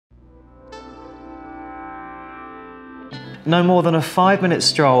no more than a 5-minute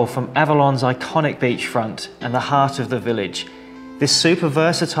stroll from Avalon's iconic beachfront and the heart of the village, this super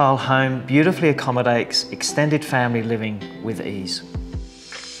versatile home beautifully accommodates extended family living with ease.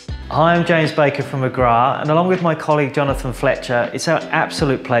 Hi, I'm James Baker from McGrath, and along with my colleague Jonathan Fletcher, it's our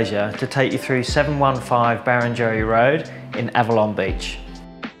absolute pleasure to take you through 715 Barrenjoey Road in Avalon Beach.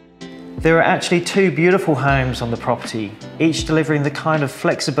 There are actually 2 beautiful homes on the property, each delivering the kind of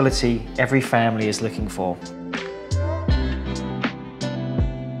flexibility every family is looking for.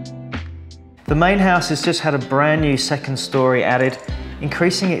 The main house has just had a brand new 2nd story added,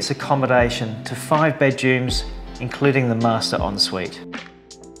 increasing its accommodation to 5 bedrooms, including the master ensuite.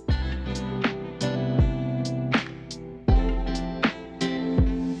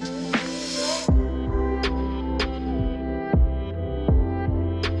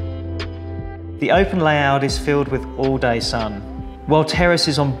 The open layout is filled with all-day sun, while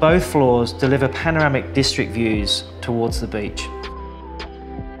terraces on both floors deliver panoramic district views towards the beach.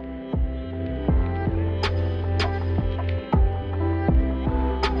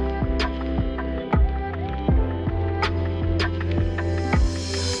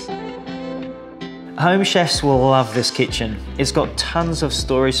 Home chefs will love this kitchen. It's got tons of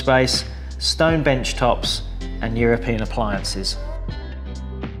storage space, stone bench tops, and European appliances.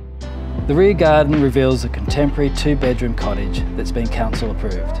 The rear garden reveals a contemporary 2-bedroom cottage that's been council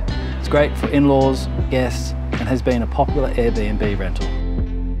approved. It's great for in-laws, guests, and has been a popular Airbnb rental.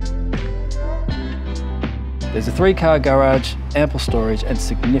 There's a 3-car garage, ample storage, and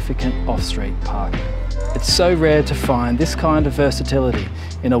significant off-street parking. It's so rare to find this kind of versatility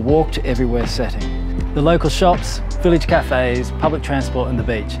in a walk-to-everywhere setting. The local shops, village cafes, public transport and the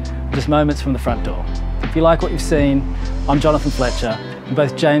beach are just moments from the front door. If you like what you've seen, I'm Jonathan Fletcher, and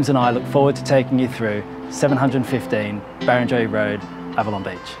both James and I look forward to taking you through 715 Barrenjoey Road, Avalon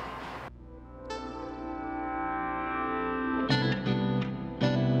Beach.